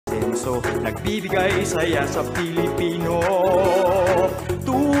asenso, nagbibigay saya sa Pilipino.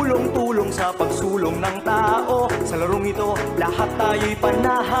 Tulong-tulong sa pagsulong ng tao, sa larong ito lahat tayo'y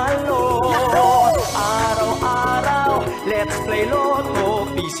panahalo. Araw-araw, let's play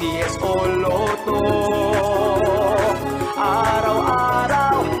Lotto, PCSO Lotto.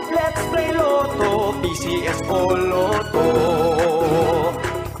 Araw-araw, let's play Lotto, PCSO Lotto.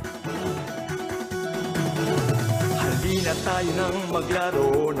 Halina tayo nang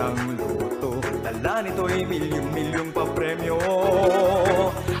maglaro ng Lotto, dala nito'y milyong-milyong papremyo.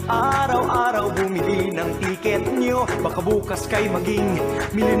 Araw-araw bumili ng tiket nyo, baka bukas kay maging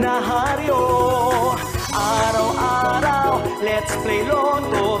milyonaryo. Araw-araw, let's play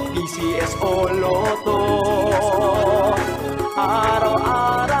Lotto, PCSO Lotto.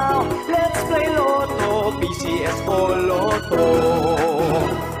 Araw-araw, let's play Lotto, PCSO Lotto.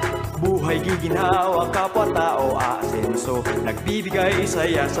 Buhay giginhawa, kapwa-tao aasenso, nagbibigay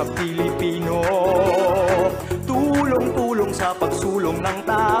saya sa Pilipino. Tulong-tulong sa pagsulong ng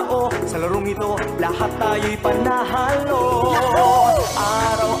tao, sa larong ito lahat tayo'y panahalo.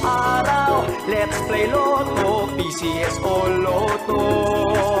 Araw-araw, let's play Lotto, PCSO Lotto.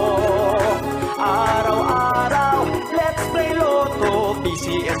 Araw-araw, let's play Lotto,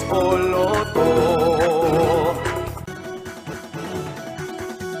 PCSO Lotto.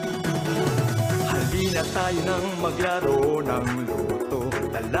 Halina tayo nang maglaro ng Lotto,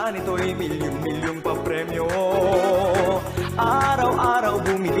 dala nito'y milyong-milyong papremyo. Araw-araw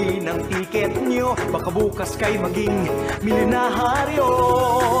bumili ng tiket nyo, baka bukas kay maging milyonaryo.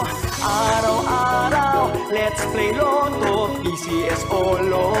 Araw-araw, let's play Lotto, PCSO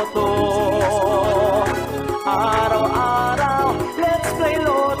Lotto. Araw-araw, let's play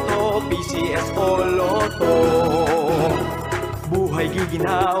Lotto, PCSO Lotto. Buhay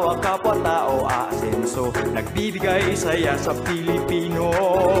giginhawa, kapwa-tao aasenso, nagbibigay saya sa Pilipino.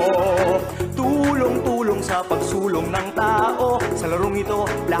 Tulong-tulong sa pagsulong ng tao, sa larong ito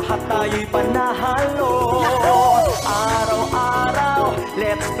lahat tayo'y panahalo. Araw-araw,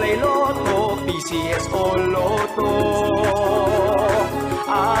 let's play Lotto, PCSO Lotto.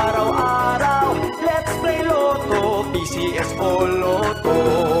 Araw-araw, let's play Lotto, PCSO Lotto.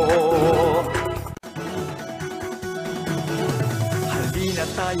 Halina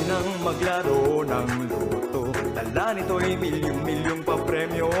tayo nang maglaro ng Lotto, dala nito'y milyong-milyong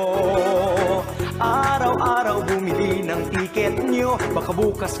papremyo. Araw-araw bumili ng tiket nyo, baka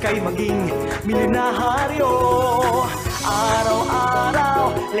bukas kay maging milyonaryo.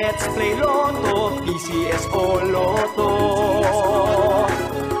 Araw-araw, let's play Lotto, PCSO Lotto.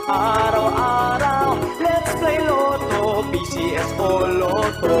 Araw-araw, let's play Lotto, PCSO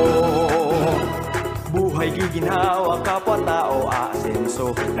Lotto. Buhay giginhawa, kapwa-tao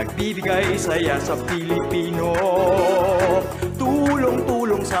aasenso, nagbibigay saya sa Pilipino.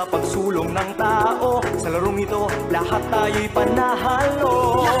 Tulong-tulong sa pagsulong ng tao, sa larong ito lahat tayo'y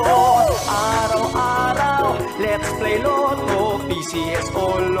panahalo. Araw-araw, let's play Lotto, PCSO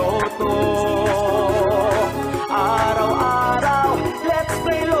Lotto. Araw-araw, let's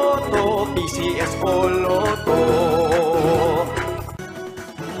play Lotto, PCSO Lotto.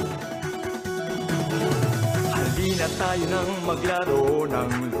 Halina tayo nang maglaro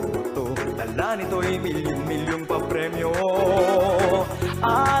ng Lotto, dala nito'y milyong-milyong papremyo.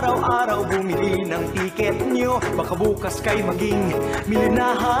 Araw-araw bumili ng tiket nyo, baka bukas kay maging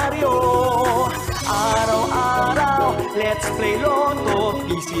milyonaryo. Araw-araw, let's play Lotto,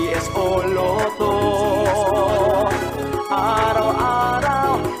 PCSO Lotto.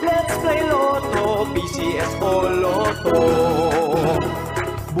 Araw-araw, let's play Lotto, PCSO Lotto.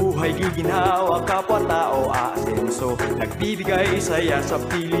 Buhay giginhawa, kapwa-tao aasenso, nagbibigay saya sa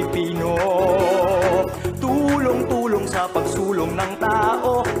Pilipino. Tulong-tulong sa pagsulong ng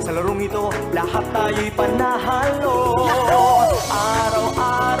tao, sa larong ito lahat tayo'y panahalo.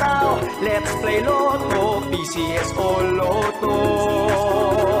 Araw-araw, let's play Lotto, PCSO Lotto.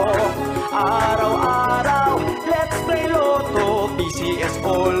 Araw-araw, let's play Lotto,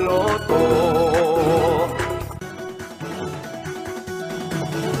 PCSO Lotto.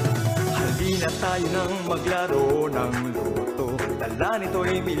 Halina tayo nang maglaro ng Lotto, dala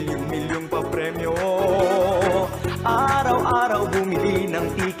nito'y milyong-milyong papremyo. Araw-araw bumili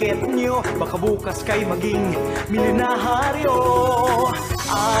ng tiket nyo, baka bukas kay maging milyonaryo.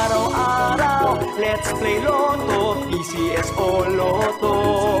 Araw-araw, let's play Lotto, PCSO Lotto.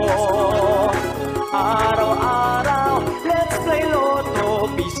 Araw-araw, let's play Lotto,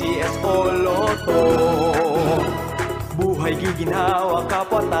 PCSO Lotto. Buhay giginhawa,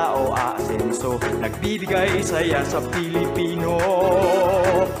 kapwa-tao aasenso, nagbibigay saya sa Pilipino.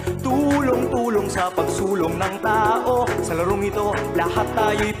 Tulong-tulong sa pagsulong ng tao, sa larong ito lahat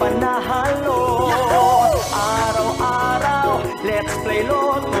tayo'y panahalo. Araw-araw, let's play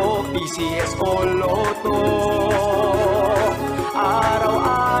Lotto, PCSO Lotto.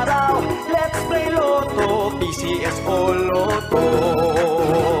 Araw-araw, let's play Lotto, PCSO Lotto.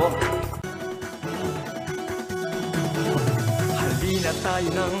 Halina tayo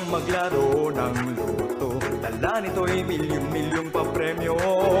nang maglaro ng Lotto, dala nito'y milyong-milyong papremyo.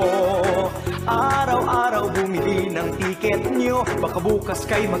 Araw-araw bumili ng tiket nyo, baka bukas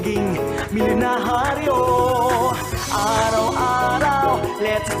kay maging milyonaryo. Araw-araw,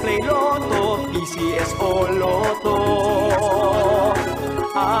 let's play Lotto, PCSO Lotto.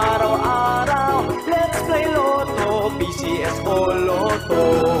 Araw-araw, let's play Lotto, PCSO Lotto.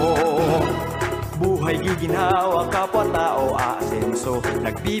 Buhay giginhawa, kapwa-tao aasenso,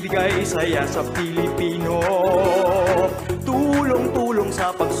 nagbibigay saya sa Pilipino. Tulong-tulong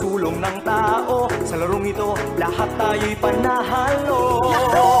sa pagsulong ng tao, sa larong ito lahat tayo'y panahalo.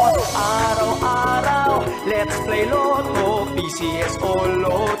 Araw-araw, let's play Lotto, PCSO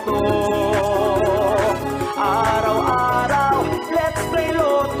Lotto. Araw-araw, let's play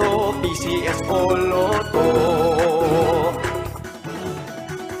Lotto, PCSO Lotto.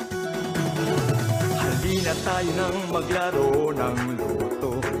 Halina tayo nang maglaro ng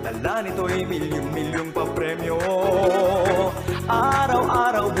Lotto, dala nito'y milyong-milyong papremyo.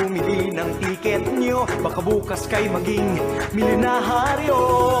 Araw-araw bumili ng tiket nyo, baka bukas kay maging milyonaryo.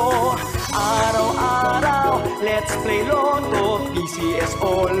 Araw-araw, let's play Lotto,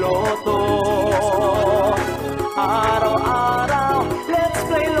 PCSO Lotto. Araw-araw, let's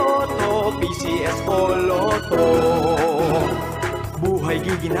play Lotto, PCSO Lotto. Buhay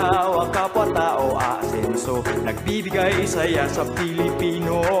giginhawa, kapwa-tao aasenso, nagbibigay saya sa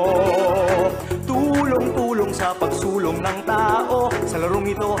Pilipino. Tulong-tulong sa pagsulong ng tao, sa larong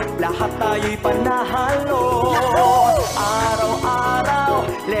ito lahat tayo'y panahalo. Araw-araw,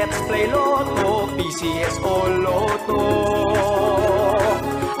 let's play Lotto, PCSO Lotto.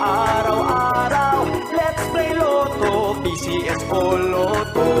 Araw-araw, let's play Lotto, PCSO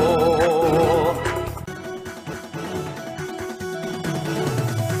Lotto.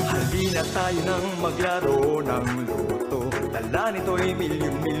 Halina tayo nang maglaro ng Lotto, dala nito'y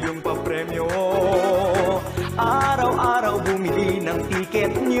milyong-milyong papremyo. Araw-araw bumili ng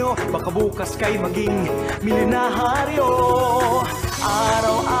tiket nyo, baka bukas kay maging milyonaryo.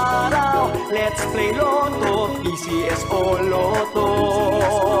 Araw-araw, let's play Lotto, PCSO Lotto.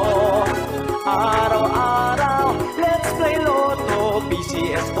 Araw-araw, let's play Lotto,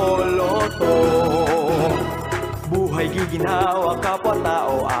 PCSO Lotto. Buhay giginhawa,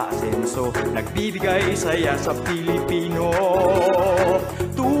 kapwa-tao aasenso, nagbibigay saya sa Pilipino.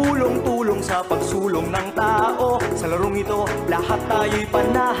 Tulong-tulong sa pagsulong ng tao, sa larong ito lahat tayo'y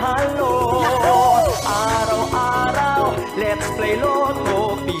panahalo. Araw-araw, let's play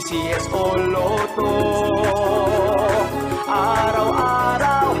Lotto, PCSO Lotto.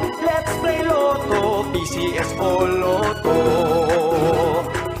 Araw-araw, let's play Lotto, PCSO Lotto.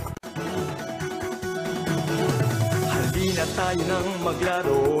 Halina tayo nang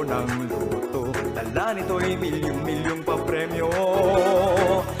maglaro ng Lotto, dala nito'y milyong-milyong papremyo.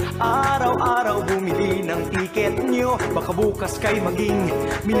 Araw-araw bumili ng tiket nyo, baka bukas kay maging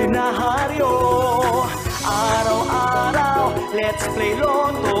milyonaryo. Araw-araw, let's play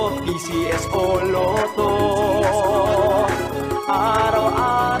Lotto, PCSO Lotto.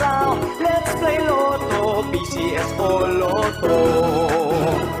 Araw-araw, let's play Lotto, PCSO Lotto.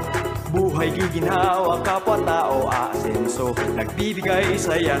 Buhay giginhawa, kapwa-tao aasenso, nagbibigay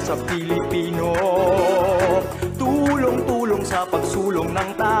saya sa Pilipino. Tulong-tulong sa pagsulong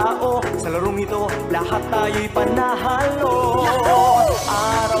ng tao, sa larong ito lahat tayo'y panahalo.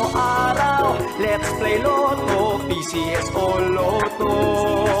 Araw-araw, let's play Lotto, PCSO Lotto.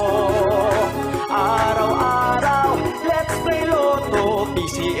 Araw-araw, let's play Lotto,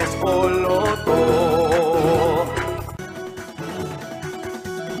 PCSO Lotto.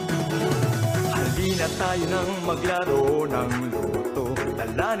 Halina tayo nang maglaro ng Lotto,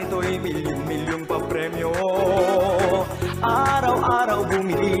 dala nito'y milyong-milyong papremyo. Araw-araw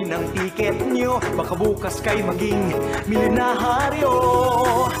bumili ng tiket nyo, baka bukas kay maging milyonaryo.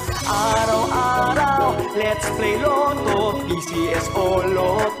 Araw-araw, let's play Lotto, PCSO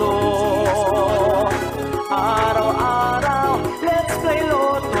Lotto. Araw-araw, let's play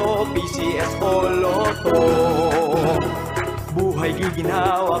Lotto, PCSO Lotto. Buhay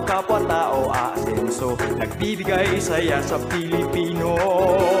giginhawa, kapwa-tao aasenso, nagbibigay saya sa Pilipino.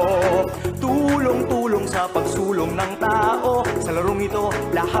 Tulong-tulong sa pagsulong ng tao,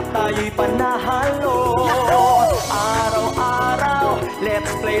 lahat tayo'y panahalo. Araw-araw,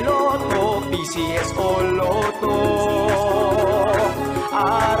 let's play Lotto, PCSO Lotto.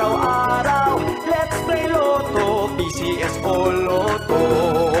 Araw-araw, let's play Lotto, PCSO Lotto.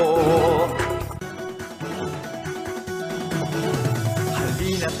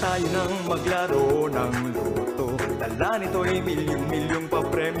 Halina tayo nang maglaro ng Lotto, dala nito'y milyong-milyong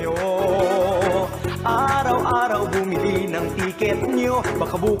papremyo. Araw-araw bumili ng tiket nyo,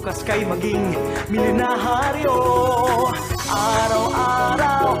 baka bukas kay maging milyonaryo.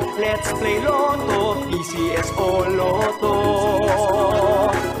 Araw-araw, let's play Lotto, PCSO Lotto.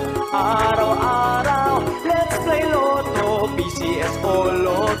 Araw-araw, let's play Lotto, PCSO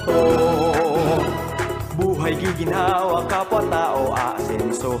Lotto. Buhay giginhawa, kapwa-tao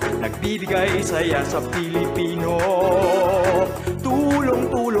aasenso, nagbibigay saya sa Pilipino.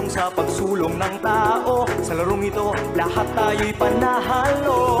 Tulong-tulong sa pagsulong ng tao, sa larong ito lahat tayo'y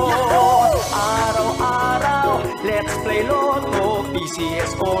panahalo. Araw-araw, let's play Lotto,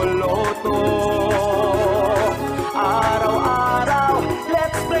 PCSO Lotto. Araw-araw,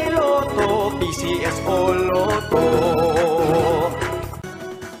 let's play Lotto, PCSO Lotto.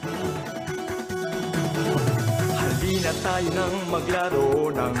 Halina tayo nang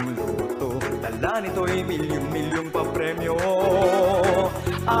maglaro ng Lotto, dala nito'y milyong-milyong papremyo.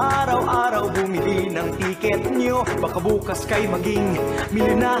 Araw-araw bumili ng tiket nyo, baka bukas kay maging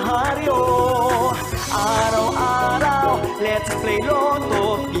milyonaryo. Araw-araw, let's play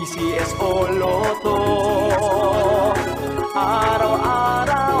Lotto, PCSO Lotto.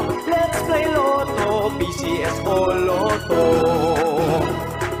 Araw-araw, let's play Lotto, PCSO Lotto.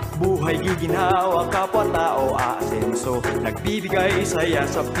 Buhay giginhawa, kapwa-tao aasenso, nagbibigay saya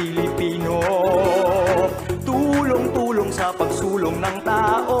sa Pilipino. Tulong-tulong sa pagsulong ng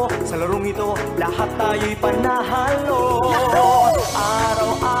tao, sa larong ito lahat tayo'y panahalo.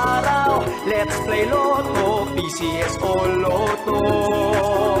 Araw-araw, let's play Lotto, PCSO Lotto.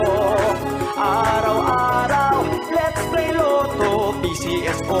 Araw-araw, let's play Lotto,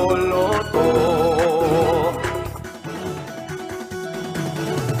 PCSO Lotto.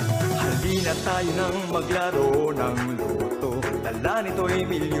 Halina tayo nang maglaro ng Lotto, dala nito'y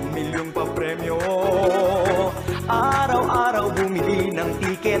milyong-milyong papremyo. Araw-araw bumili ng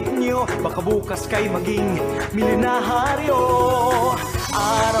tiket nyo, baka bukas kay maging milyonaryo.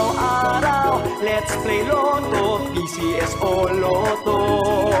 Araw-araw, let's play Lotto, PCSO Lotto.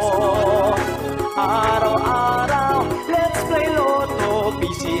 Araw-araw, let's play Lotto,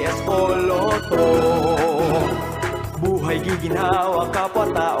 PCSO Lotto. Buhay giginhawa,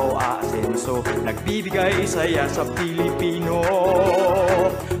 kapwa-tao aasenso, nagbibigay saya sa Pilipino.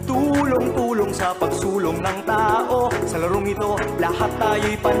 Tulong-tulong sa pagsulong ng tao, sa larong ito lahat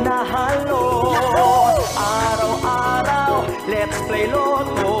tayo'y panahalo. Araw-araw, let's play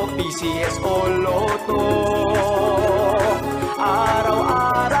Lotto, PCSO Lotto.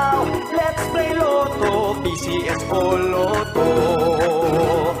 Araw-araw, let's play Lotto, PCSO Lotto.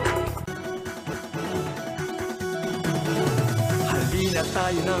 Halina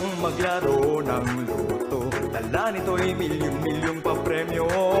tayo nang maglaro ng Lotto, dala nito'y milyong-milyong papremyo.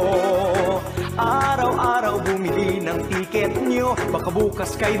 Araw-araw bumili ng tiket nyo, baka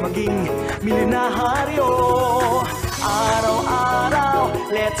bukas kay maging milyonaryo. Araw-araw,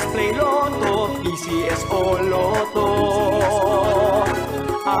 let's play Lotto, PCSO Lotto.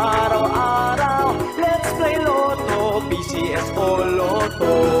 Araw-araw, let's play Lotto, PCSO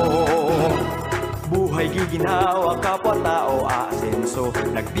Lotto. Buhay giginhawa, kapwa-tao aasenso,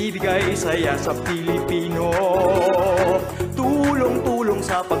 nagbibigay saya sa Pilipino. Tulong-tulong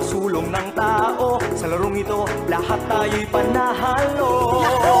sa pagsulong ng tao, sa larong ito lahat tayo'y panahalo.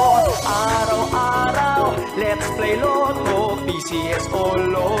 Araw-araw, let's play Lotto, PCSO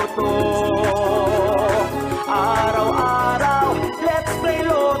Lotto. Araw-araw, let's play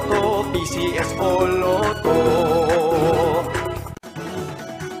Lotto, PCSO Lotto.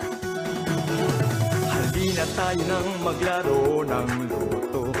 Halina tayo nang maglaro ng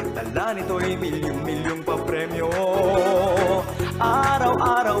Lotto, dala nito'y milyong-milyong papremyo.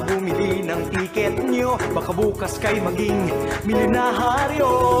 Araw-araw bumili ng tiket nyo, baka bukas kay maging milyonaryo.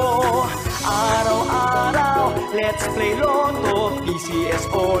 Araw-araw, let's play Lotto,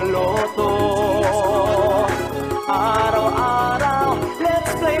 PCSO Lotto. Araw-araw,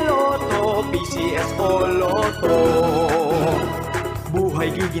 let's play Lotto, PCSO Lotto.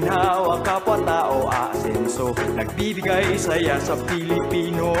 Buhay giginhawa, kapwa-tao aasenso, nagbibigay saya sa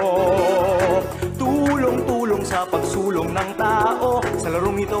Pilipino. Tulong-tulong sa pagsulong ng tao, sa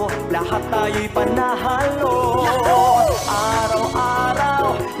larong ito lahat tayo'y panahalo.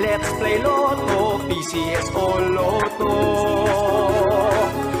 Araw-araw, let's play Lotto, PCSO Lotto.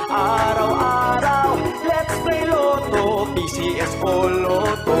 Araw-araw, let's play Lotto, PCSO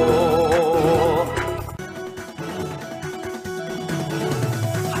Lotto.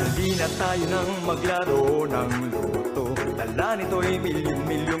 Halina tayo nang maglaro ng Lotto. Dala nito'y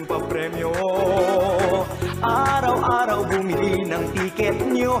milyong-milyong papremyo. Araw-araw bumili ng tiket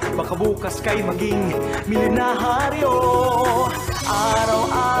nyo, baka bukas kay maging milyonaryo.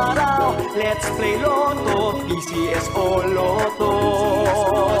 Araw-araw, let's play Lotto, PCSO Lotto.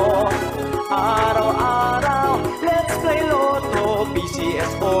 Araw-araw, let's play Lotto,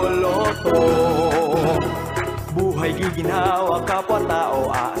 PCSO Lotto. Buhay giginhawa,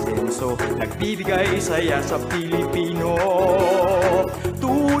 kapwa-tao aasenso, nagbibigay saya sa Pilipino.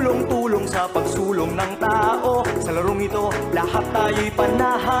 Tulong-tulong sa pagsulong ng tao, sa larong ito lahat tayo'y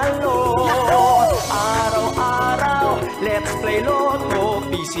panahalo. Araw-araw, let's play Lotto,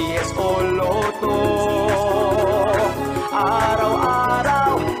 PCSO Lotto.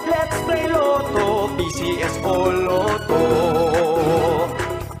 Araw-araw, let's play Lotto, PCSO Lotto.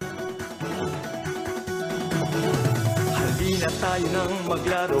 Halina tayo nang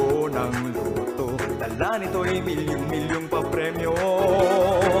maglaro ng Lotto. Dala nito'y milyong-milyong papremyo.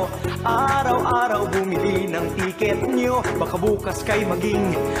 Araw-araw bumili ng tiket nyo, baka bukas kay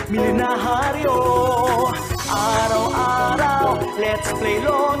maging milyonaryo. Araw-araw, let's play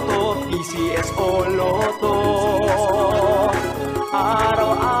Lotto, PCSO Lotto.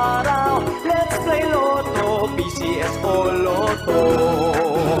 Araw-araw, let's play Lotto, PCSO Lotto.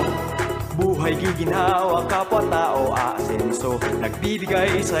 Buhay giginhawa, kapwa-tao aasenso,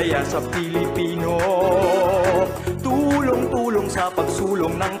 nagbibigay saya sa Pilipino. Tulong-tulong sa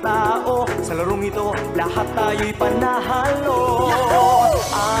pagsulong ng tao, sa larong ito lahat tayo'y panahalo.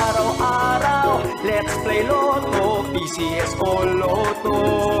 Araw-araw, let's play Lotto, PCSO Lotto.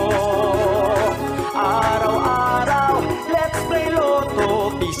 Araw-araw, let's play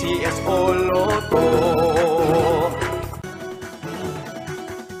Lotto, PCSO Lotto.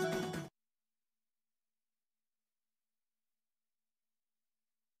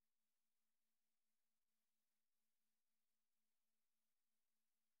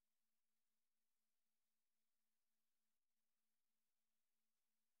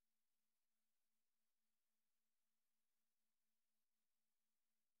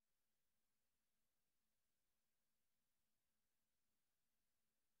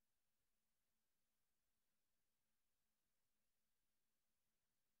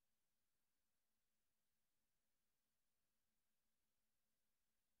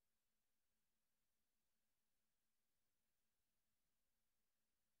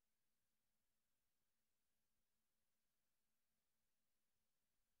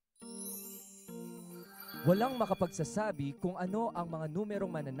 Walang makapagsasabi kung ano ang mga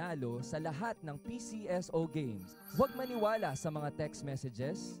numerong mananalo sa lahat ng PCSO games. Huwag maniwala sa mga text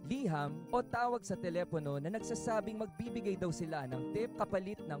messages, liham o tawag sa telepono na nagsasabing magbibigay daw sila ng tip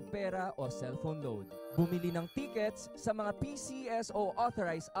kapalit ng pera o cellphone load. Bumili ng tickets sa mga PCSO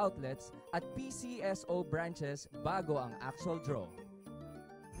authorized outlets at PCSO branches bago ang actual draw.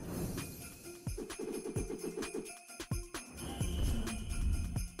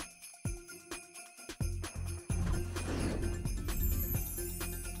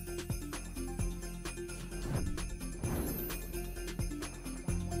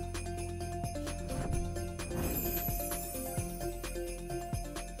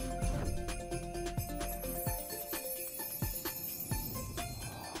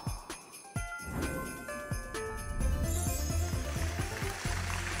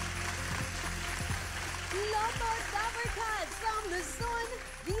 Lotto Dabber Cards from Luzon,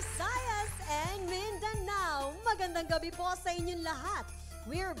 Visayas, and Mindanao. Magandang gabi po sa inyong lahat.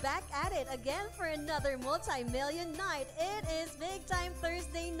 We're back at it again for another multi-million night. It is Big Time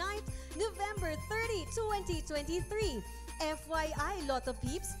Thursday night, November 30, 2023. FYI, Lotto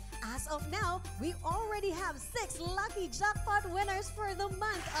Peeps, as of now, we already have 6 lucky jackpot winners for the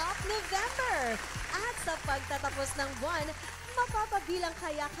month of November. At sa pagtatapos ng buwan, mapapabilang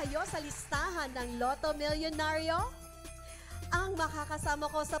kaya kayo sa listahan ng Lotto Milyonaryo? Ang makakasama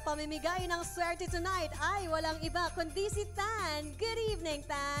ko sa pamimigay ng swerte tonight ay walang iba kundi si Tan. Good evening,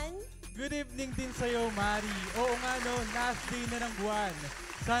 Tan. Good evening din sa'yo, Mari. Oo nga no, last day na ng buwan.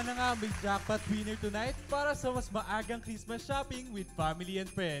 Sana nga may jackpot winner tonight para sa mas maagang Christmas shopping with family and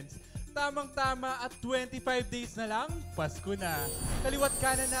friends. Tamang-tama at 25 days na lang, Pasko na. Kaliwat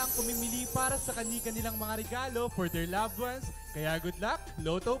kanan na ang kumimili para sa kani-kanilang mga regalo for their loved ones. Kaya good luck,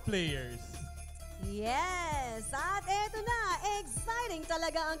 Lotto players! Yes! At eto na, exciting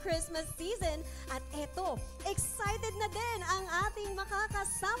talaga ang Christmas season. At eto, excited na din ang ating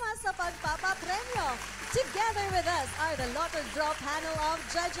makakasama sa pagpapapremyo. Together with us are the Lotto Draw panel of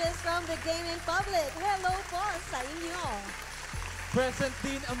judges from the gaming public. Hello po sa inyo! Present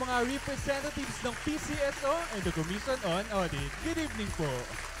din ang mga representatives ng PCSO and the Commission on Audit. Good evening po.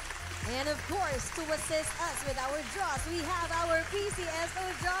 And of course, to assist us with our draws, we have our PCSO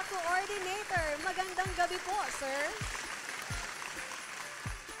Draw Coordinator. Magandang gabi po, sir.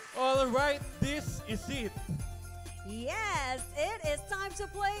 All right, this is it. Yes, it is time to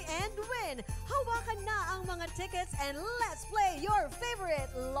play and win. Hawakan na ang mga tickets and let's play your favorite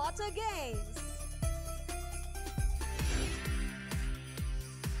Lotto games.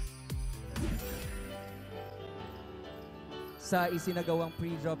 Sa isinagawang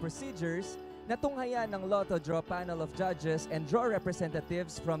pre-draw procedures, natunghayan ng Lotto Draw panel of judges and draw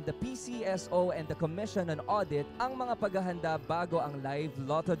representatives from the PCSO and the Commission on Audit ang mga paghahanda bago ang live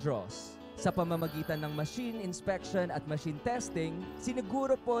Lotto draws. Sa pamamagitan ng machine inspection at machine testing,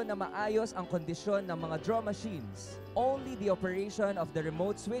 siniguro po na maayos ang kondisyon ng mga draw machines. Only the operation of the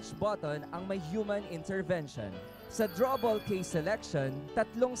remote switch button ang may human intervention. Sa drawball case selection, 3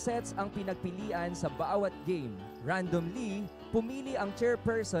 sets ang pinagpilian sa bawat game. Randomly, pumili ang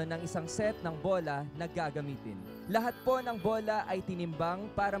chairperson ng isang set ng bola na gagamitin. Lahat po ng bola ay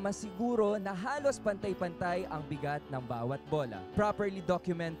tinimbang para masiguro na halos pantay-pantay ang bigat ng bawat bola. Properly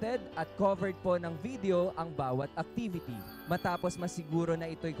documented at covered po ng video ang bawat activity. Matapos masiguro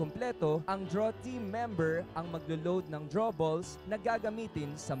na ito'y kompleto, ang draw team member ang maglo-load ng draw balls na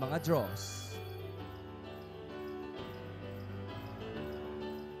gagamitin sa mga draws.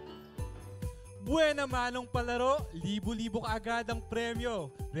 Buena manong palaro, libo-libo kaagad ang premyo.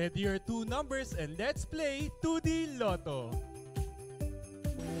 Ready your 2 numbers and let's play 2D Lotto.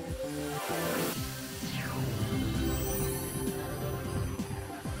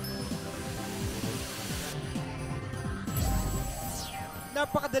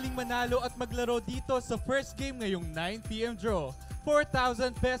 Napakadaling manalo at maglaro dito sa first game ngayong 9 PM draw.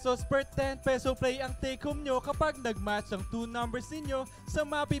 4,000 pesos per 10 peso play ang take home nyo kapag nag-match ang 2 numbers ninyo sa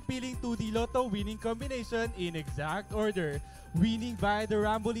mapipiling 2D Lotto winning combination in exact order. Winning via the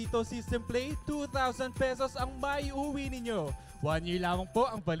Rambolito system play, 2,000 pesos ang maiuwi ninyo. 1 year lamang po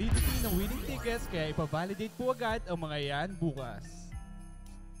ang validity ng winning tickets kaya ipavalidate po agad ang mga yan bukas.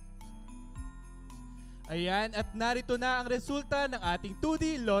 Ayan, at narito na ang resulta ng ating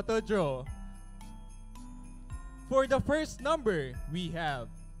 2D Lotto draw. For the first number, we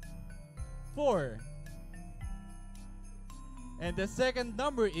have 4. And the second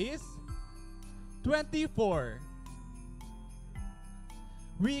number is 24.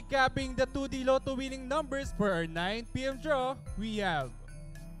 Recapping the 2D Lotto winning numbers for our 9 PM draw, we have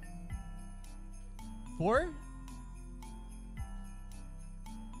 4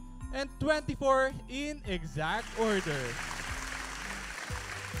 and 24 in exact order.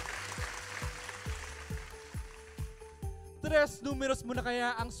 Tres numeros muna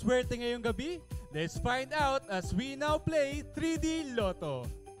kaya ang swerte ngayong gabi? Let's find out as we now play 3D Lotto.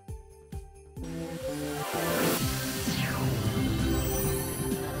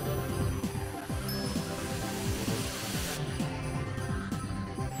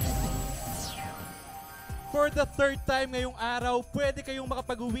 For the third time ngayong araw, pwede kayong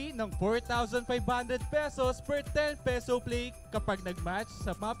makapag-uwi ng 4,500 pesos per 10 peso play kapag nag-match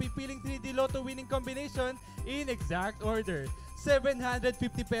sa mapipiling 3D Lotto winning combination in exact order. 750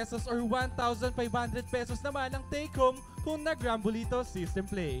 pesos or 1,500 pesos naman ang take home kung nag-Rambolito system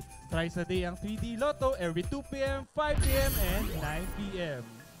play. Thrice a day ang 3D Lotto every 2 PM, 5 PM, and 9 PM.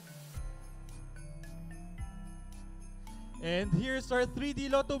 And here's our 3D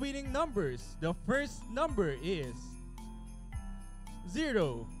Lotto winning numbers. The first number is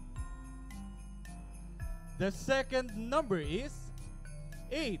 0. The second number is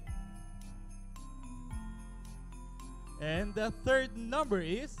 8. And the third number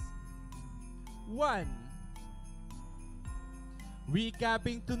is 1.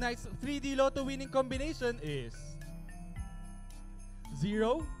 Recapping tonight's 3D Lotto winning combination is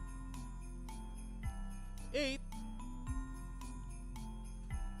 0, 8,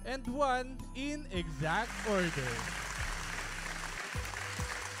 and 1 in exact order.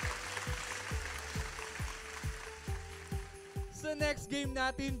 Sa next game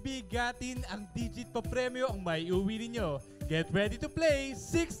natin, bigatin ang digit pa premyo ang may uwi ninyo. Get ready to play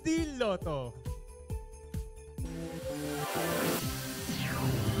 6D Lotto.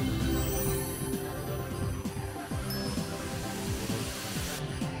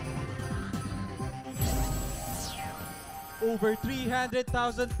 Over 300,000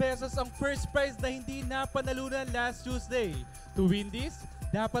 pesos ang first prize na hindi napanalunan last Tuesday. To win this,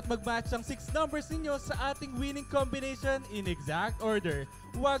 dapat mag-match ang 6 numbers ninyo sa ating winning combination in exact order.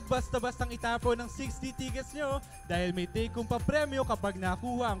 Huwag basta-bastang itapon ng 60 tickets nyo dahil may take-home pa-premyo kapag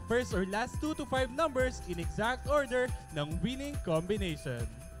nakuha ang first or last 2 to 5 numbers in exact order ng winning combination.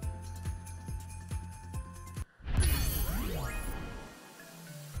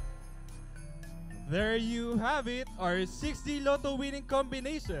 There you have it, our 60 Lotto winning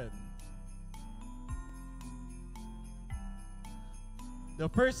combination. The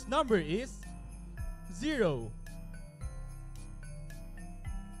first number is 0.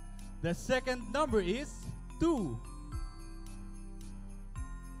 The second number is 2.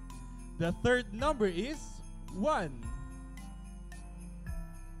 The third number is 1.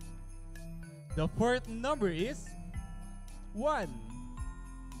 The fourth number is 1.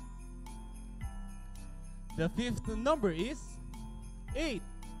 The fifth number is 8.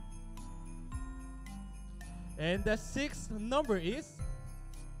 And the sixth number is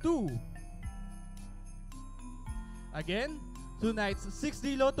 2. Again, tonight's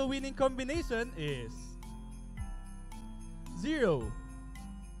 60 Lotto winning combination is 0,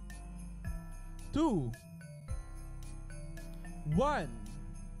 2, 1,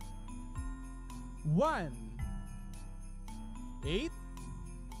 1, 8,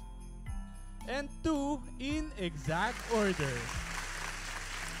 and 2 in exact order.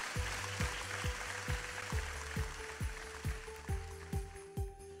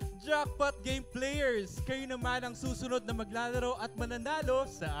 Jackpot Game players, kayo naman ang susunod na maglalaro at mananalo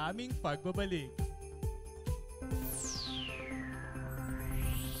sa aming pagbabalik.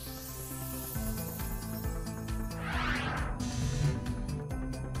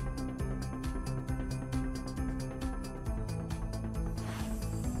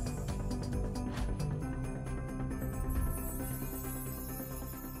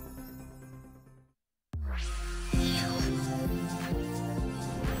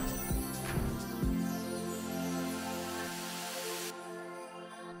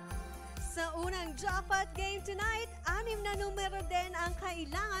 Sa unang jackpot game tonight, 6 na numero din ang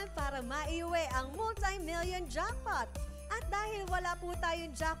kailangan para maiuwi ang multi-million jackpot. At dahil wala po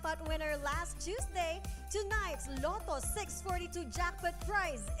tayong jackpot winner last Tuesday, tonight's Lotto 642 jackpot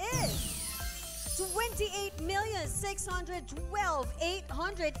prize is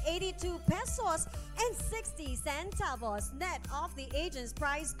 28,612,882 pesos and 60 centavos net of the agent's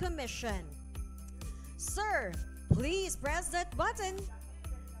prize commission. Sir, please press that button.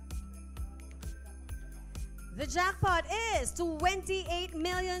 The jackpot is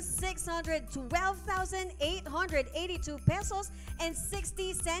 28,612,882 pesos and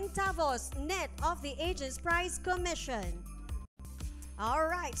 60 centavos net of the agent's prize commission. All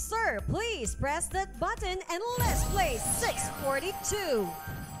right, sir, please press that button and let's play 642.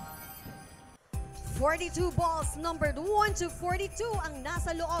 42 balls numbered 1 to 42 ang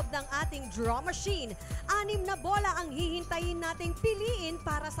nasa loob ng ating draw machine. 6 na bola ang hihintayin nating piliin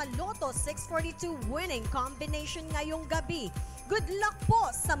para sa Lotto 642 winning combination ngayong gabi. Good luck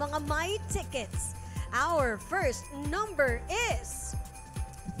po sa mga may tickets. Our first number is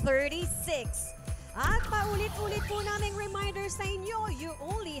 36. At paulit-ulit po naming reminder sa inyo, you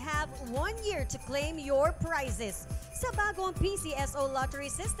only have 1 year to claim your prizes. Sa bagong PCSO lottery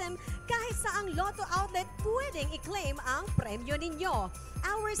system, kahit saang Lotto outlet pwedeng i-claim ang premyo ninyo.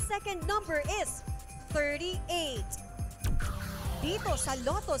 Our second number is 38. Dito sa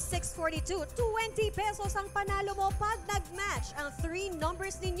Lotto 642, 20 pesos ang panalo mo pag nag-match ang 3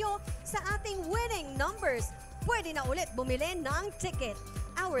 numbers ninyo sa ating winning numbers. Pwede na ulit bumili ng ticket.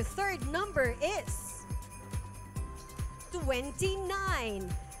 Our third number is 29.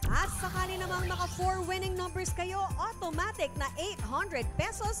 At sakali namang naka 4 winning numbers kayo, automatic na 800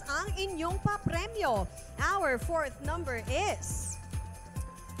 pesos ang inyong papremyo. Our fourth number is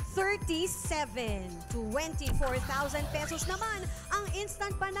 37. 24,000 pesos naman ang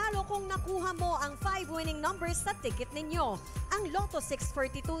instant panalo kung nakuha mo ang 5 winning numbers sa ticket ninyo. Ang Lotto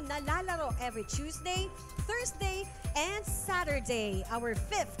 642 na lalaro every Tuesday, Thursday, and Saturday. Our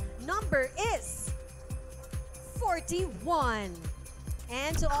fifth number is 41.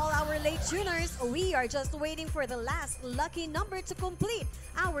 And to all our late tuners, we are just waiting for the last lucky number to complete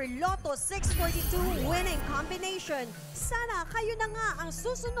our Lotto 642 winning combination. Sana kayo na nga ang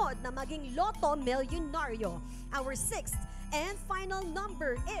susunod na maging Lotto Milyonaryo. Our sixth and final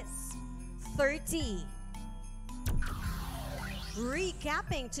number is 30.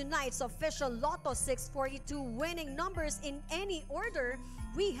 Recapping tonight's official Lotto 642 winning numbers in any order,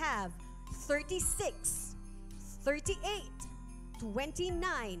 we have 36, 38,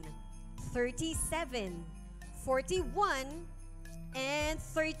 29, 37, 41, and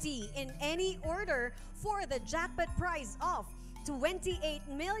 30 in any order for the jackpot prize of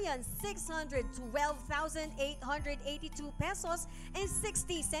 28,612,882 pesos and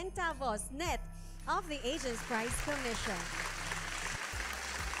 60 centavos net of the Agent's Prize Commission.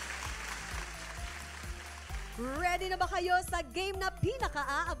 Ready na ba kayo sa game na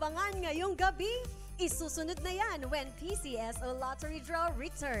pinaka-aabangan ngayong gabi? Isusunod na yan when PCSO Lottery Draw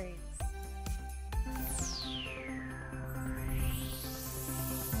returns.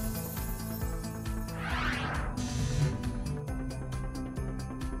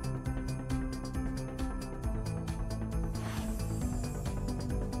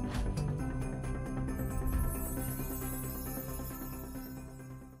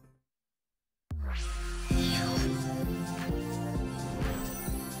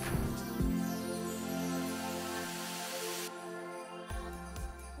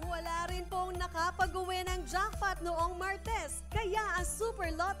 Wala rin pong nakapag-uwi ng jackpot noong Martes. Kaya ang Super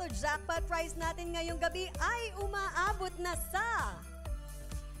Lotto jackpot prize natin ngayong gabi ay umaabot na sa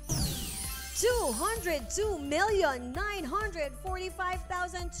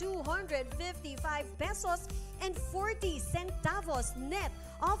 202,945,255 pesos and 40 centavos net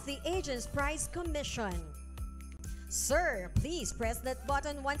of the Agent's Prize Commission. Sir, please press that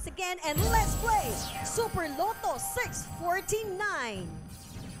button once again and let's play Super Lotto 649.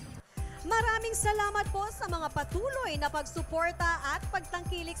 Maraming salamat po sa mga patuloy na pagsuporta at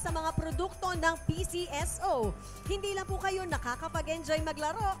pagtangkilik sa mga produkto ng PCSO. Hindi lang po kayo nakakapag-enjoy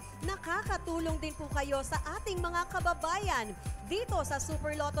maglaro, nakakatulong din po kayo sa ating mga kababayan. Dito sa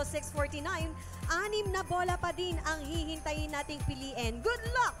Super Lotto 649, 6 na bola pa din ang hihintayin nating piliin. Good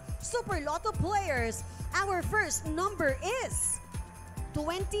luck, Super Lotto players! Our first number is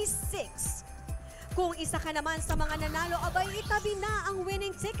 26. Kung isa ka naman sa mga nanalo, abay itabi na ang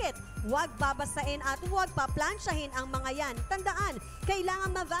winning ticket. Huwag babasain at huwag paplansyahin ang mga yan. Tandaan,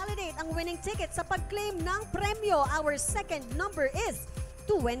 kailangan ma-validate ang winning ticket sa pag-claim ng premyo. Our second number is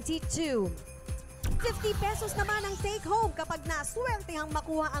 22. 50 pesos naman ang take home kapag naswertehang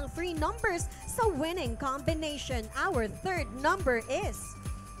makuha ang free numbers sa winning combination. Our third number is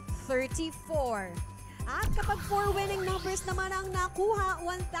 34. At kapag 4 winning numbers naman ang nakuha,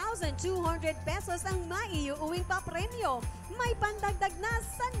 1,200 pesos ang maiuuwing pa-premyo. May pandagdag na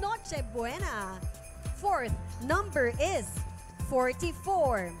sa Noche Buena. Fourth number is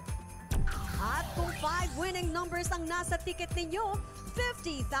 44. At kung 5 winning numbers ang nasa ticket ninyo,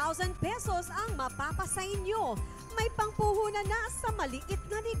 50,000 pesos ang mapapasa inyo. May pangpuhunan na sa maliit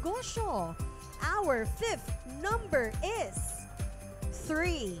na negosyo. Our fifth number is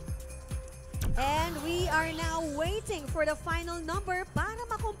 3. And we are now waiting for the final number para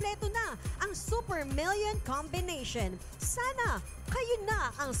makumpleto na ang Super Million Combination. Sana kayo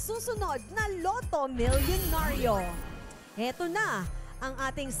na ang susunod na Lotto Millionario. Ito na ang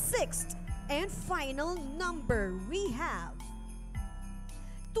ating sixth and final number. We have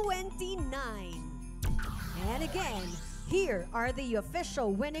 29. And again, here are the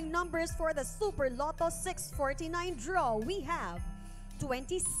official winning numbers for the Super Lotto 649 draw. We have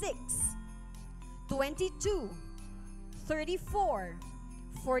 26. 22, 34,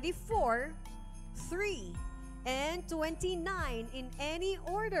 44, 3, and 29 in any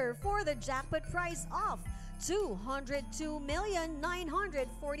order for the jackpot prize of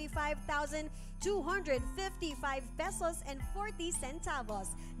 202,945,255 pesos and 40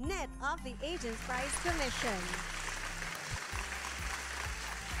 centavos net of the Agent's Prize Commission.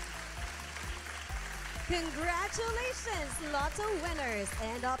 Congratulations, Lotto winners!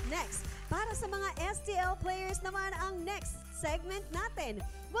 And up next, para sa mga STL players naman ang next segment natin.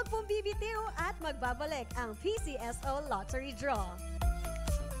 Huwag pong bibitiw at magbabalik ang PCSO Lottery Draw.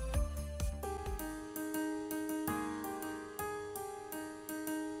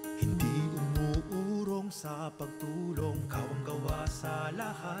 Hindi umuurong sa pagtulong, kawang gawa sa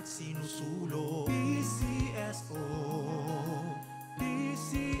lahat sinusulong. PCSO,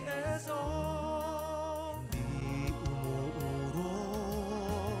 PCSO. Hindi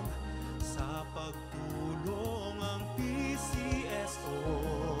umuurong sa pagtulong ang PCSO.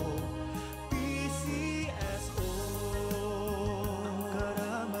 PCSO. Ang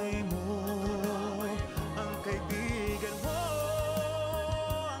karamay mo, ang kaibigan mo,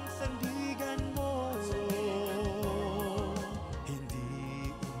 ang sandigan mo.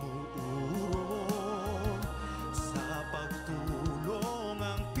 Hindi umuurong sa pagtulong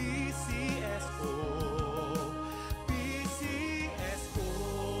ang PCSO.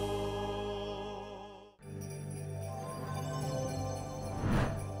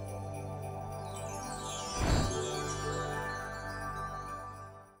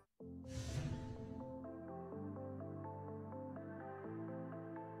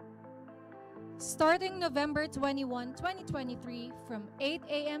 Starting November 21, 2023 from 8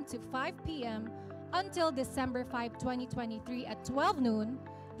 a.m. to 5 p.m. until December 5, 2023 at 12 noon,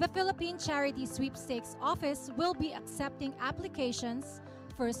 the Philippine Charity Sweepstakes Office will be accepting applications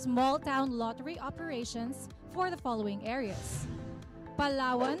for small town lottery operations for the following areas: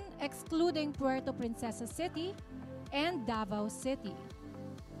 Palawan, excluding Puerto Princesa City, and Davao City.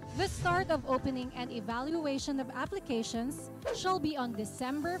 The start of opening and evaluation of applications shall be on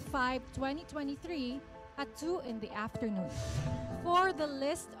December 5, 2023 at 2 in the afternoon. For the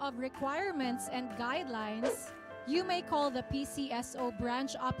list of requirements and guidelines, you may call the PCSO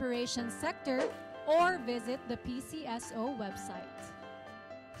Branch Operations Sector or visit the PCSO website.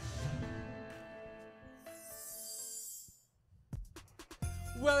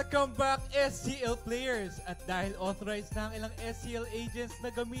 Welcome back, SCL players! At dahil authorized na ang ilang SCL agents na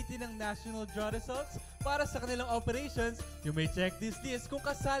gamitin ang national draw results para sa kanilang operations, you may check this list kung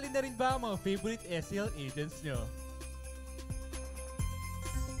kasali na rin ba ang mga favorite SCL agents nyo.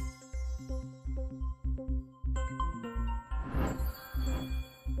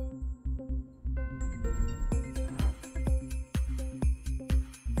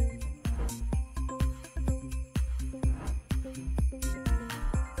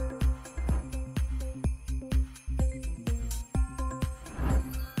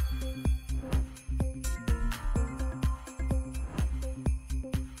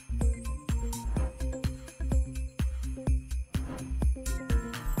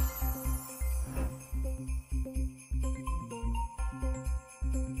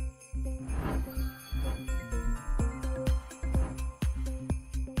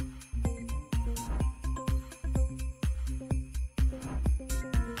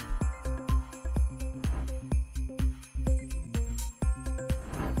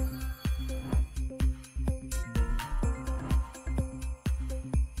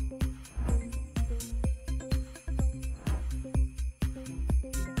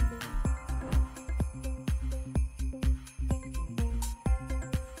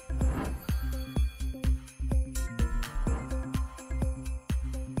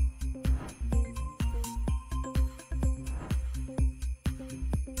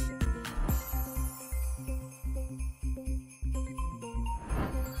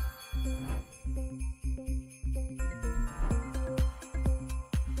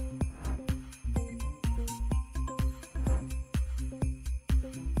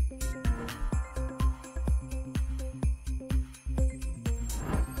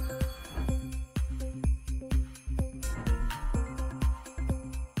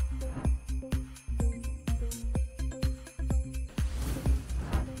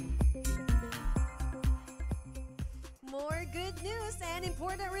 More good news and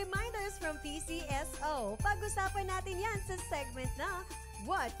important reminders from PCSO. Pag-usapan natin yan sa segment na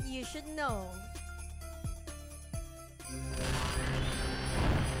What You Should Know.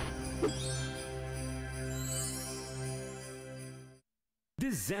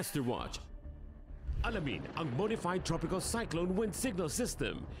 Disaster Watch. Alamin ang Modified Tropical Cyclone Wind Signal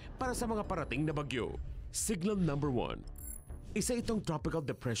System para sa mga parating na bagyo. Signal number 1. Isa itong tropical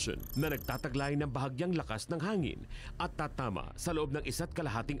depression na nagtataglay ng bahagyang lakas ng hangin at tatama sa loob ng 1.5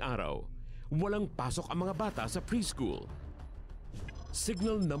 araw. Walang pasok ang mga bata sa preschool.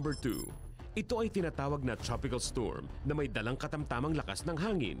 Signal number 2. Ito ay tinatawag na tropical storm na may dalang katamtamang lakas ng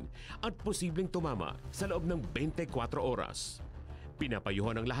hangin at posibleng tumama sa loob ng 24 oras.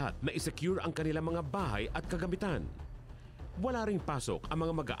 Pinapayuhan ng lahat na isecure ang kanilang mga bahay at kagamitan. Wala ring pasok ang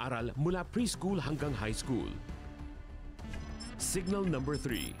mga mag-aaral mula preschool hanggang high school. Signal number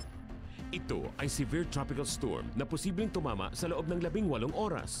 3. Ito ay severe tropical storm na posibleng tumama sa loob ng 18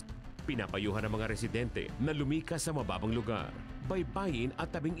 oras. Pinapayuhan ang mga residente na lumikas sa mababang lugar, baybayin at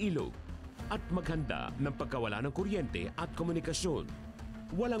tabing ilog, at maghanda ng pagkawala ng kuryente at komunikasyon.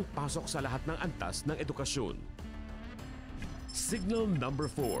 Walang pasok sa lahat ng antas ng edukasyon. Signal number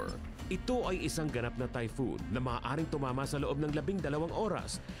 4. Ito ay isang ganap na typhoon na maaaring tumama sa loob ng 12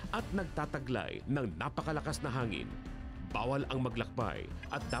 oras at nagtataglay ng napakalakas na hangin. Bawal ang maglakbay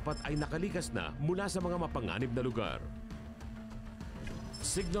at dapat ay nakalikas na mula sa mga mapanganib na lugar.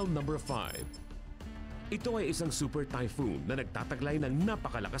 Signal number 5. Ito ay isang super typhoon na nagtataglay ng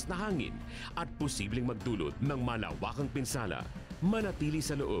napakalakas na hangin at posibleng magdulot ng malawakang pinsala. Manatili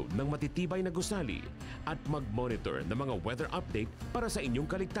sa loob ng matitibay na gusali at mag-monitor ng mga weather update para sa inyong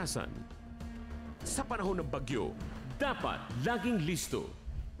kaligtasan. Sa panahon ng bagyo, dapat laging listo.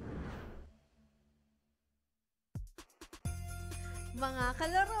 Mga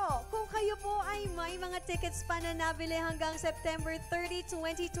kalaro, kung kayo po ay may mga tickets pa na nabili hanggang September 30,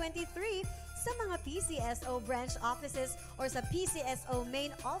 2023 Sa mga PCSO branch offices or sa PCSO main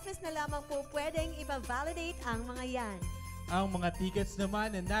office na lamang po pwedeng ipa-validate ang mga yan. Ang mga tickets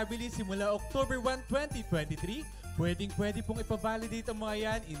naman na nabili simula October 1, 2023, pwede pong ipa-validate ang mga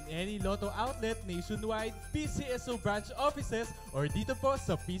yan in any Lotto outlet nationwide, PCSO branch offices, or dito po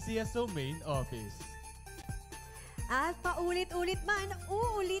sa PCSO main office. At paulit-ulit man,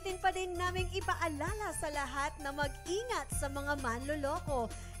 uulitin pa din naming ipaalala sa lahat na mag-ingat sa mga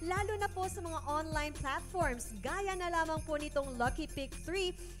manloloko. Lalo na po sa mga online platforms, gaya na lamang po nitong Lucky Pick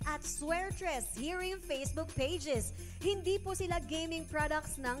 3 at Sweartress hearing Facebook pages. Hindi po sila gaming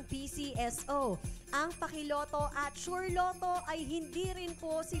products ng PCSO. Ang Pakiloto at Sure Lotto ay hindi rin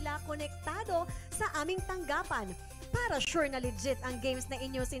po sila konektado sa aming tanggapan. Para sure na legit ang games na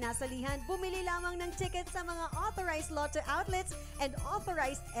inyong sinasalihan, bumili lamang ng tickets sa mga authorized Lotto outlets and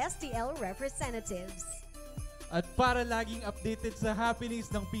authorized STL representatives. At para laging updated sa happenings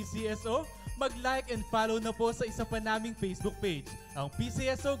ng PCSO, mag-like and follow na po sa isa pa naming Facebook page, ang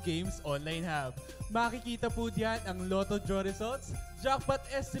PCSO Games Online Hub. Makikita po diyan ang Lotto draw results, jackpot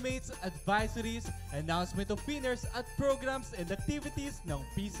estimates, advisories, announcement of winners at programs and activities ng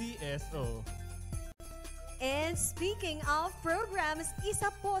PCSO. And speaking of programs, isa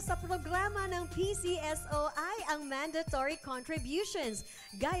po sa programa ng PCSO ay ang mandatory contributions.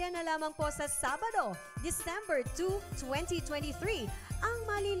 Gaya na lamang po sa Sabado, December 2, 2023, ang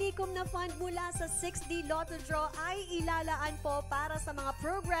malilikom na fund mula sa 6D Lotto Draw ay ilalaan po para sa mga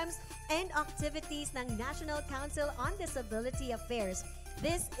programs and activities ng National Council on Disability Affairs.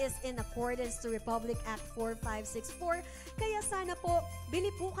 This is in accordance to Republic Act 4564, kaya sana po,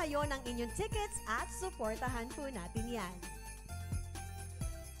 bili po kayo ng inyong tickets at suportahan po natin yan.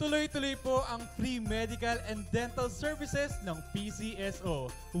 Tuloy-tuloy po ang free medical and dental services ng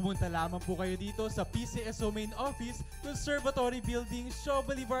PCSO. Pumunta lamang po kayo dito sa PCSO Main Office, Conservatory Building, Shaw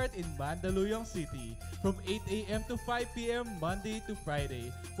Boulevard in Mandaluyong City from 8 a.m. to 5 p.m. Monday to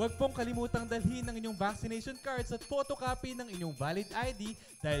Friday. Huwag pong kalimutang dalhin ng inyong vaccination cards at photocopy ng inyong valid ID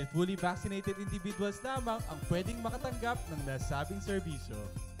dahil fully vaccinated individuals lamang ang pwedeng makatanggap ng nasabing serbisyo.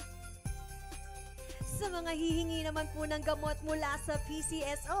 Sa mga hihingi naman po ng gamot mula sa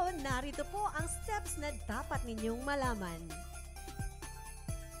PCSO, narito po ang steps na dapat ninyong malaman.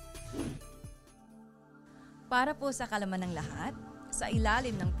 Para po sa kalaman ng lahat, sa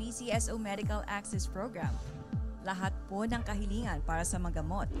ilalim ng PCSO Medical Access Program, lahat po ng kahilingan para sa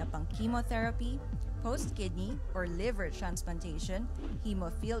magamot na pang-chemotherapy, post-kidney or liver transplantation,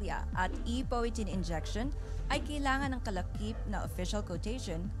 hemophilia at e-poetin injection ay kailangan ng kalakip na official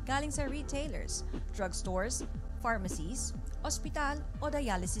quotation galing sa retailers, drugstores, pharmacies, ospital o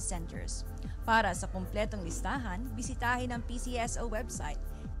dialysis centers. Para sa kumpletong listahan, bisitahin ang PCSO website.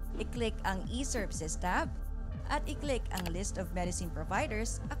 I-click ang e-services tab at i-click ang list of medicine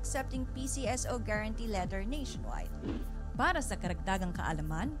providers accepting PCSO guarantee letter nationwide. Para sa karagdagang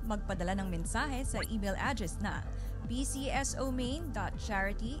kaalaman, magpadala ng mensahe sa email address na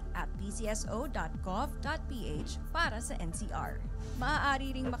pcsomain.charity@pcso.gov.ph para sa NCR.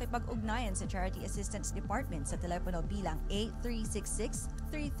 Maaari ring makipag-ugnayan sa Charity Assistance Department sa telepono bilang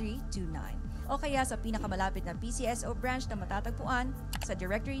 8366-3329 o kaya sa pinakamalapit na PCSO branch na matatagpuan sa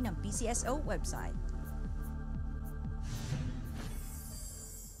directory ng PCSO website.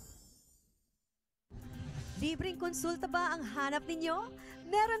 Libreng konsulta ba ang hanap ninyo?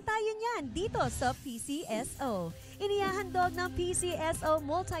 Meron tayo niyan dito sa PCSO. Inihahandog ng PCSO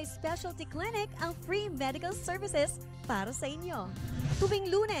Multi-Specialty Clinic ang free medical services para sa inyo. Tuwing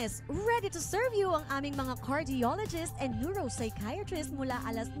Lunes, ready to serve you ang aming mga cardiologist and neuropsychiatrist mula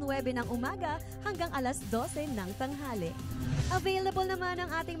alas 9 ng umaga hanggang alas 12 ng tanghali. Available naman ang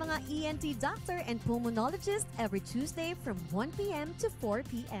ating mga ENT doctor and pulmonologist every Tuesday from 1 p.m. to 4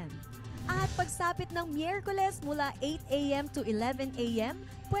 p.m. At pagsapit ng Miyerkules mula 8 a.m. to 11 a.m.,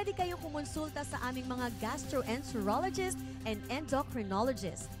 pwede kayong kumonsulta sa aming mga gastroenterologist and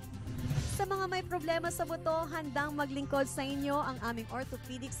endocrinologist. Sa mga may problema sa buto, handang maglingkod sa inyo ang aming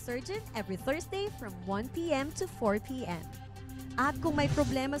orthopedic surgeon every Thursday from 1 p.m. to 4 p.m. At kung may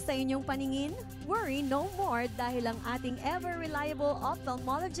problema sa inyong paningin, worry no more dahil ang ating ever-reliable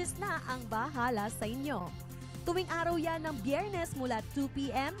ophthalmologist na ang bahala sa inyo. Tuwing araw yan ng Biyernes mula 2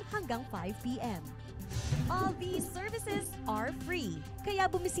 p.m. hanggang 5 p.m. All these services are free. Kaya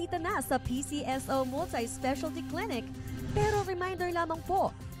bumisita na sa PCSO Multi-Specialty Clinic. Pero reminder lamang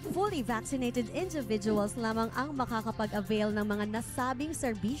po, fully vaccinated individuals lamang ang makakapag-avail ng mga nasabing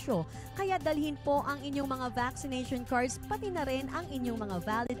serbisyo. Kaya dalhin po ang inyong mga vaccination cards pati na rin ang inyong mga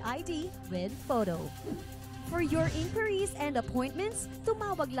valid ID with photo. For your inquiries and appointments,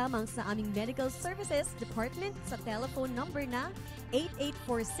 tumawag lamang sa aming Medical Services Department sa telephone number na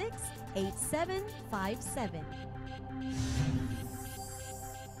 8846-8757.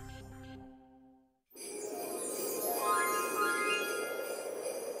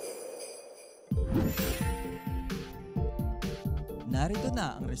 Narito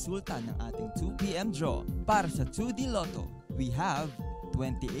na ang resulta ng ating 2 p.m. draw. Para sa 2D Lotto, we have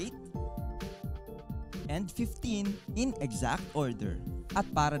 28 and 15 in exact order. At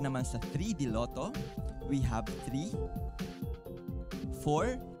para naman sa 3D Lotto, we have 3,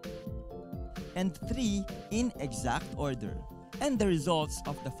 4, and 3 in exact order. And the results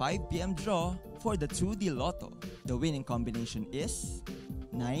of the 5 p.m. draw for the 2D Lotto. The winning combination is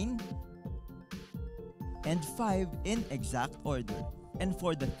 9 and 5 in exact order. And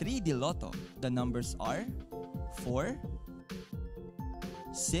for the 3D Lotto, the numbers are 4,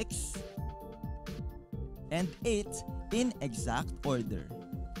 6, and 8 in exact order.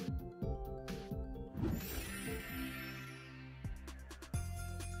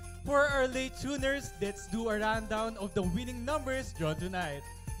 For our late tuners, let's do a rundown of the winning numbers drawn tonight.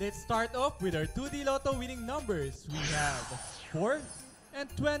 Let's start off with our 2D Lotto winning numbers. We have 4 and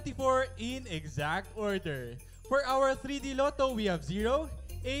 24 in exact order. For our 3D Lotto, we have 0,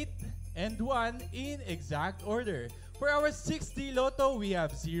 8, and 1 in exact order. For our 6D Lotto, we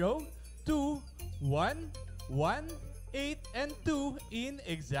have 0, 2, 1, 1, 8, and 2 in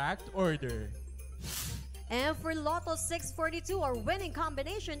exact order. And for Lotto 642, our winning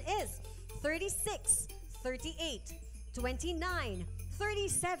combination is 36, 38, 29,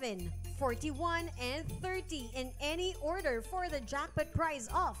 37, 41, and 30 in any order for the jackpot prize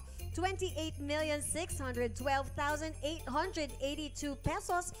of 28,612,882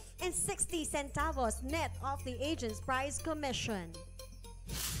 pesos and 60 centavos net of the agent's prize commission.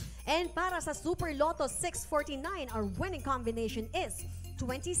 And para sa Super Lotto 649, our winning combination is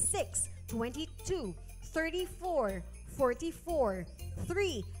 26, 22, 34, 44,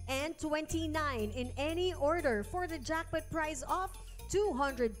 3, and 29 in any order for the jackpot prize of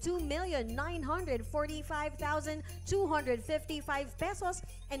 202,945,255 pesos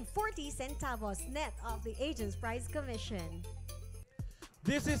and 40 centavos net of the agent's prize commission.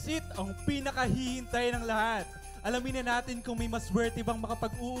 This is it, ang pinakahihintay ng lahat. Alamin na natin kung may maswerte bang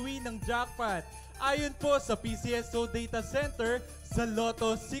makapag-uwi ng jackpot. Ayon po sa PCSO Data Center sa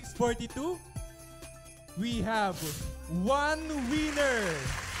Lotto 642, we have one winner.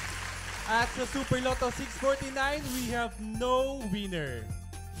 At sa Super Lotto 649, we have no winner.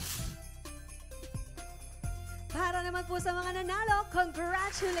 Para naman po sa mga nanalo,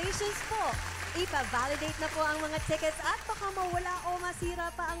 congratulations po! Ipa-validate na po ang mga tickets at baka mawala o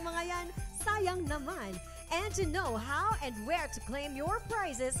masira pa ang mga yan. Sayang naman. And to know how and where to claim your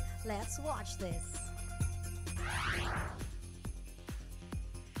prizes, let's watch this.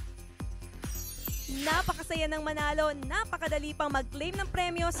 Napakasaya ng manalo, napakadali pang mag-claim ng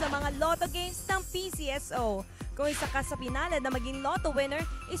premyo sa mga Lotto games ng PCSO. Kung isa ka sa pinalad na maging Lotto winner,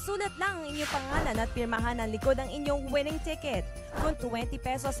 isulat lang ang inyong pangalan at pirmahan ang likod ng inyong winning ticket. Kung 20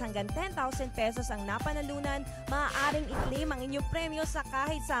 pesos hanggang 10,000 pesos ang napanalunan, maaaring i-claim ang inyong premyo sa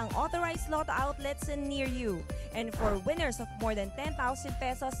kahit saang authorized Lotto outlets near you. And for winners of more than 10,000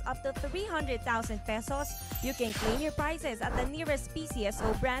 pesos up to 300,000 pesos, you can claim your prizes at the nearest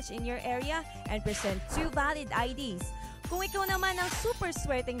PCSO branch in your area and present 2 valid IDs. Kung ikaw naman ang super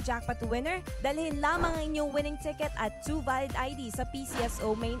swerteng jackpot winner, dalhin lamang ang inyong winning ticket at 2 valid IDs sa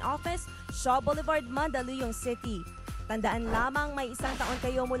PCSO Main Office, Shaw Boulevard, Mandaluyong City. Tandaan lamang may 1 taon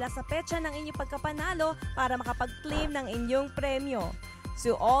kayo mula sa petsa ng inyong pagkapanalo para makapag-claim ng inyong premyo.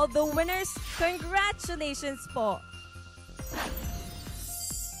 To all the winners, congratulations po!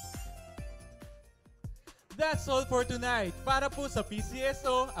 That's all for tonight. Para po sa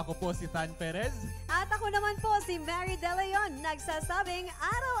PCSO, ako po si Tan Perez. At ako naman po si Mary De Leon, nagsasabing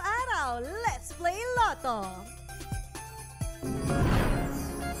araw-araw, let's play Lotto!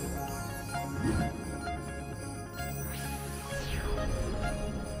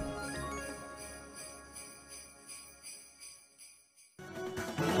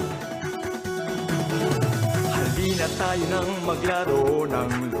 Halina tayo nang maglaro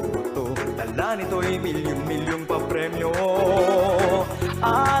ng Lotto. Dala nito'y milyong-milyong papremyo.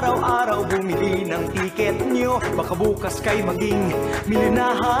 Araw-araw bumili ng tiket nyo, baka bukas kay maging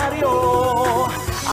milyonaryo.